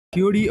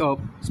Theory of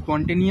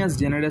spontaneous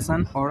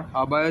generation or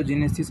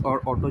abiogenesis or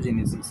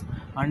autogenesis.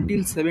 Until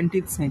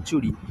 17th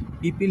century,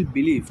 people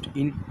believed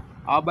in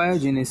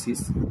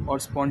abiogenesis or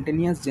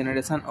spontaneous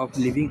generation of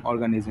living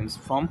organisms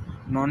from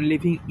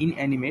non-living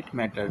inanimate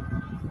matter.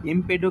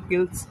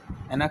 Empedocles,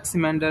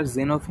 Anaximander,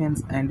 Xenophon,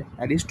 and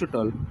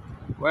Aristotle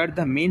were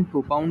the main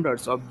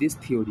propounders of this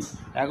theory.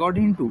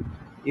 According to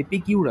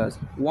Epicurus,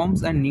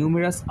 worms and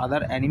numerous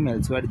other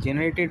animals were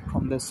generated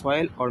from the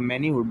soil or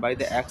manure by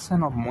the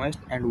action of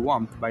moisture and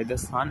warmth by the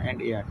sun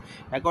and air.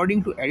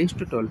 According to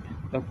Aristotle,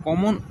 the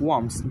common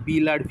worms, bee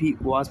larvae,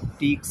 wasps,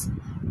 ticks,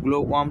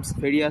 glowworms,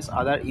 various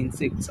other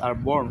insects are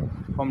born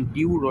from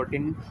dew,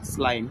 rotten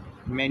slime,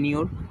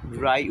 manure,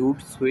 dry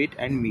wood, sweat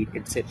and meat,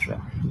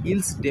 etc.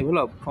 Eels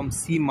develop from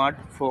sea mud,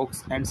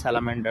 frogs and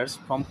salamanders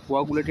from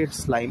coagulated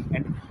slime,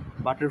 and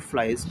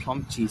butterflies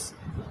from cheese.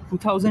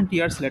 2000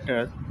 years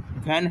later,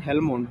 Van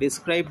Helmont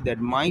described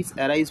that mice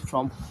arise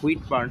from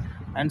wheat bran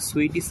and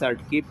sweaty shirt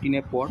kept in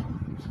a pot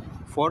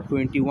for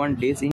 21 days in